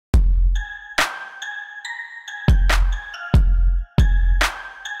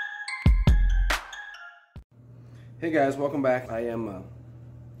Hey guys, welcome back. I am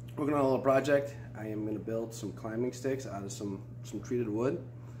working on a little project. I am going to build some climbing sticks out of some treated wood.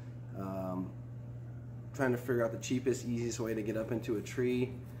 Trying to figure out the cheapest, easiest way to get up into a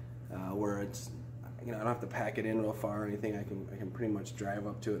tree where it's, I don't have to pack it in real far or anything. I can pretty much drive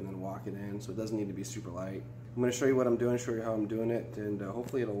up to it and then walk it in, so it doesn't need to be super light. I'm going to show you what I'm doing, show you how I'm doing it, and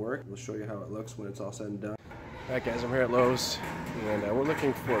hopefully it'll work. We'll show you how it looks when it's all said and done. Alright guys, I'm here at Lowe's, and we're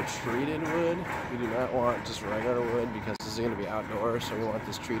looking for treated wood. We do not want just regular wood because this is going to be outdoors, so we want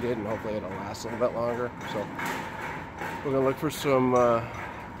this treated and hopefully it'll last a little bit longer. So we're going to look for some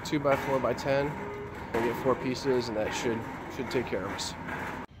 2x4x10. We'll get 4 pieces and that should take care of us.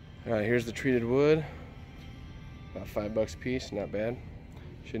 Alright, here's the treated wood. About $5 a piece, not bad.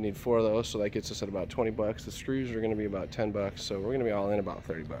 Should need 4 of those, so that gets us at about 20 bucks. The screws are going to be about 10 bucks, so we're going to be all in about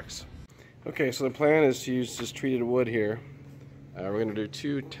 30 bucks. Okay, so the plan is to use this treated wood here. We're going to do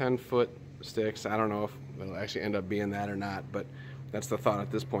 2 10-foot sticks. I don't know if it'll actually end up being that or not, but that's the thought at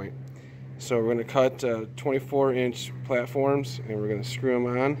this point. So we're going to cut 24-inch platforms, and we're going to screw them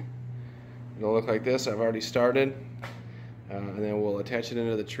on. It'll look like this. I've already started, and then we'll attach it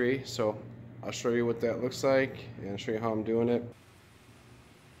into the tree. So I'll show you what that looks like and show you how I'm doing it.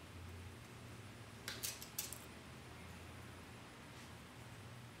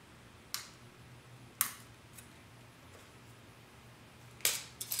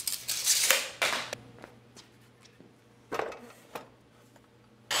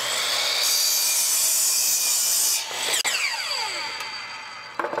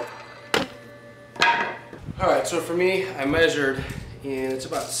 Alright, so for me, I measured, and it's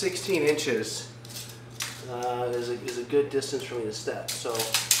about 16 inches is a good distance for me to step. So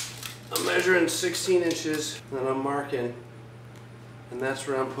I'm measuring 16 inches, and then I'm marking, and that's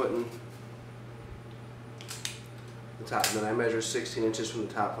where I'm putting the top. And then I measure 16 inches from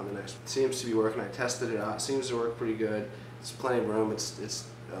the top on the next one. It seems to be working. I tested it out. It seems to work pretty good. It's plenty of room. It's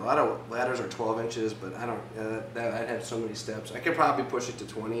a lot of ladders are 12 inches, but I don't. I'd have so many steps. I could probably push it to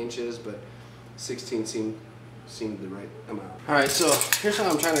 20 inches, but 16 seemed the right amount. Alright, so here's how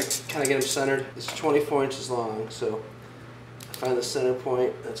I'm trying to kind of get them centered. It's 24 inches long, so I find the center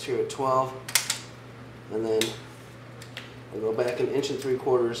point, that's here at 12, and then I'll go back 1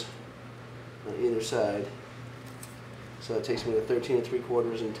 3/4 on either side. So that takes me to 13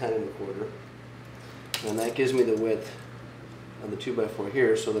 3/4 and 10 1/4. And that gives me the width of the 2x4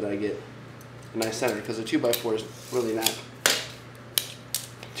 here so that I get a nice center, because the 2x4 is really not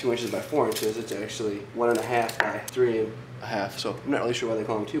 2 inches by 4 inches, it's actually 1.5 by 3.5. So I'm not really sure why they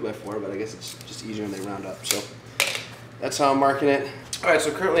call them 2x4, but I guess it's just easier when they round up. So that's how I'm marking it. Alright, so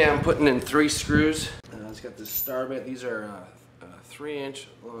currently I'm putting in 3 screws. It's got this star bit. These are 3-inch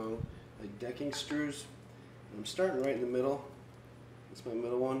long decking screws. I'm starting right in the middle. That's my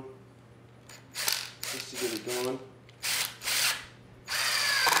middle one, just to get it going.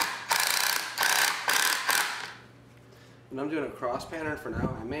 And I'm doing a cross pattern for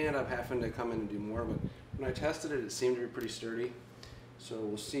now. I may end up having to come in and do more, but when I tested it, it seemed to be pretty sturdy. So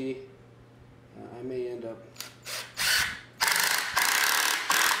we'll see. I may end up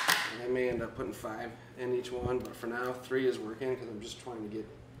putting 5 in each one, but for now 3 is working because I'm just trying to get it.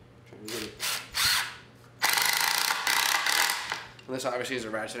 And this obviously is a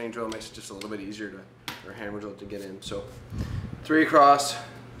ratcheting drill, makes it just a little bit easier or hammer drill to get in. So 3 across,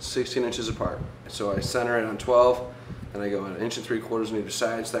 16 inches apart. So I center it on 12. And I go 1 3/4 on either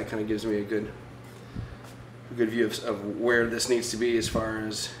side, so that kind of gives me a good view of where this needs to be as far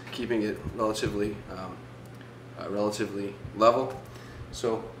as keeping it relatively level.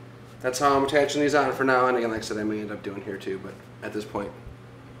 So that's how I'm attaching these on for now. And again, like I said, I may end up doing here too, but at this point,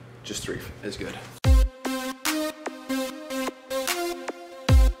 just 3 is good.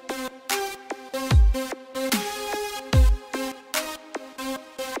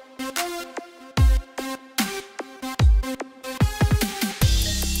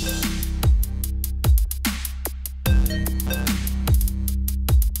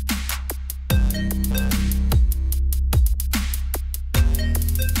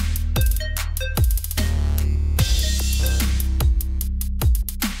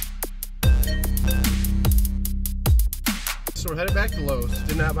 So we're headed back to Lowe's.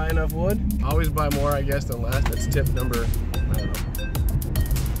 Did not buy enough wood. Always buy more, I guess, than less. That's tip number, I don't know,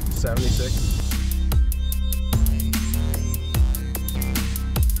 76.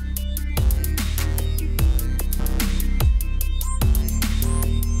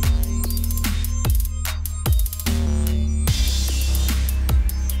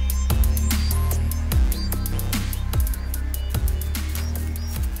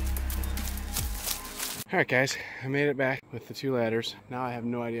 Alright guys, I made it back with the 2 ladders. Now I have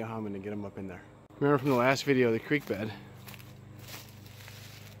no idea how I'm going to get them up in there. Remember from the last video, the creek bed.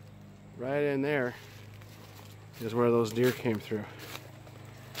 Right in there is where those deer came through.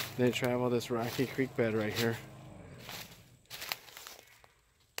 They traveled this rocky creek bed right here.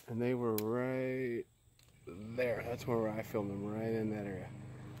 And they were right there. That's where I filmed them, right in that area.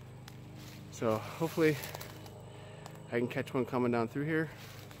 So hopefully I can catch one coming down through here.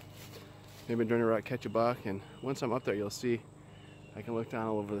 Maybe during the rut catch a buck, and once I'm up there you'll see I can look down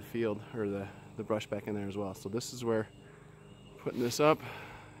all over the field, or the brush back in there as well. So this is where, putting this up,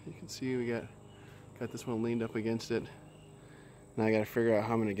 you can see we got this one leaned up against it. Now I got to figure out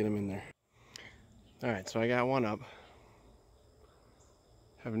how I'm going to get them in there. Alright, so I got one up.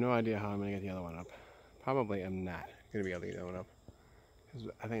 Have no idea how I'm going to get the other one up. Probably am not going to be able to get the other one up, because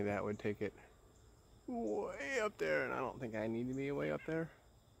I think that would take it way up there, and I don't think I need to be way up there.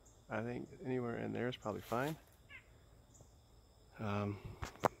 I think anywhere in there is probably fine.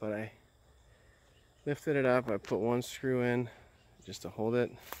 But I lifted it up, I put one screw in just to hold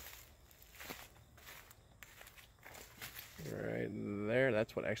it. Right there,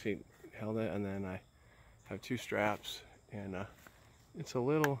 that's what actually held it, and then I have two straps, and it's a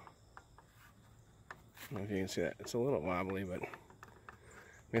little, I don't know if you can see that, it's a little wobbly, but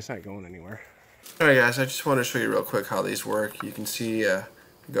it's not going anywhere. Alright guys, I just want to show you real quick how these work. You can see you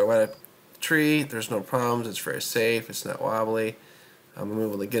go right up the tree, there's no problems, it's very safe, it's not wobbly. I'm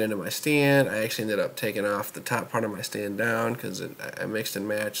able to get into my stand. I actually ended up taking off the top part of my stand down because I mixed and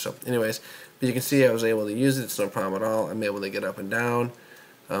matched. So anyways, but you can see I was able to use it. It's no problem at all. I'm able to get up and down.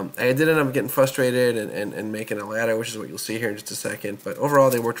 I did end up getting frustrated and making a ladder, which is what you'll see here in just a second. But overall,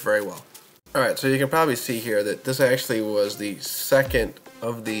 they worked very well. Alright, so you can probably see here that this actually was the second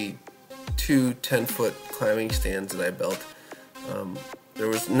of the two 10-foot climbing stands that I built. There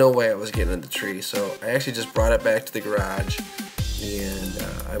was no way I was getting in the tree, so I actually just brought it back to the garage. And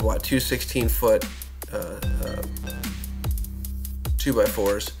I bought two 16-foot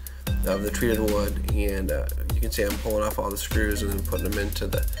 2x4s of the treated wood, and you can see I'm pulling off all the screws and then putting them into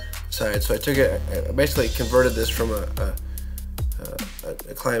the side. So I took it, I basically converted this from a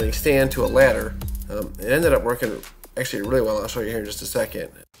climbing stand to a ladder. It ended up working actually really well. I'll show you here in just a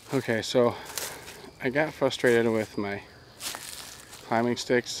second. Okay, so I got frustrated with my climbing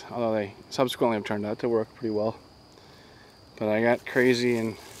sticks, although they subsequently have turned out to work pretty well. But I got crazy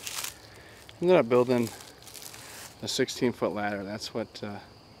and ended up building a 16-foot ladder. That's what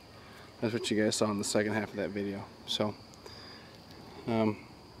you guys saw in the second half of that video. So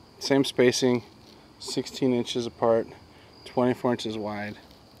same spacing, 16 inches apart, 24 inches wide,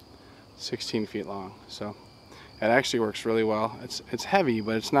 16 feet long. So it actually works really well. It's heavy,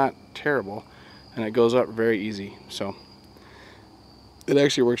 but it's not terrible, and it goes up very easy. So it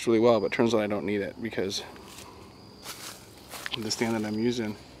actually works really well, but turns out I don't need it because the stand that I'm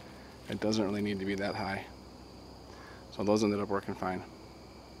using, it doesn't really need to be that high. So those ended up working fine.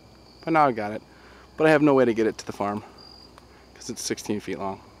 But now I got it. But I have no way to get it to the farm because it's 16 feet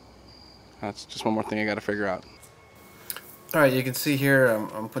long. That's just one more thing I got to figure out. Alright, you can see here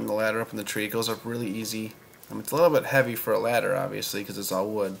I'm putting the ladder up in the tree. It goes up really easy. It's a little bit heavy for a ladder, obviously, because it's all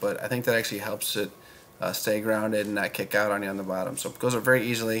wood, but I think that actually helps it stay grounded and not kick out on you on the bottom. So it goes up very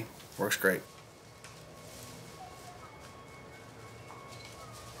easily, works great.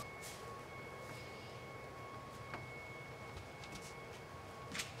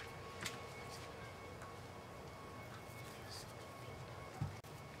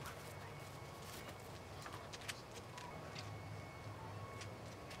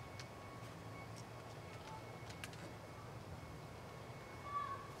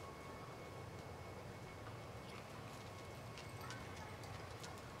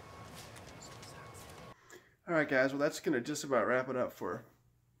 Alright guys, well that's going to just about wrap it up for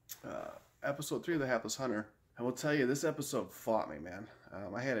episode 3 of the Hapless Hunter. I will tell you, this episode fought me, man.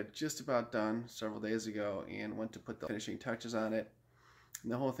 I had it just about done several days ago and went to put the finishing touches on it,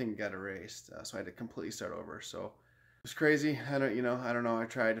 and the whole thing got erased, so I had to completely start over. So it was crazy. I don't know. I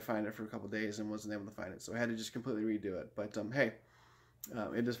tried to find it for a couple days and wasn't able to find it, so I had to just completely redo it. But hey,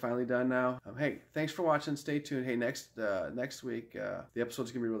 it is finally done now. Hey, thanks for watching. Stay tuned. Hey, next week the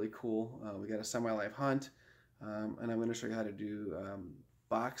episode's gonna be really cool. We got a semi-live hunt. And I'm going to show you how to do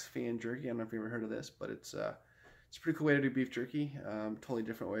box fan jerky. I don't know if you've ever heard of this, but it's a pretty cool way to do beef jerky. Totally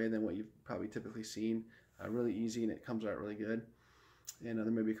different way than what you've probably typically seen. Really easy, and it comes out really good. And there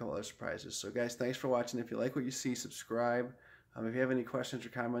may be a couple other surprises. So guys, thanks for watching. If you like what you see, subscribe. If you have any questions or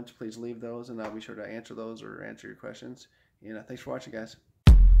comments, please leave those, and I'll be sure to answer those or answer your questions. And thanks for watching, guys.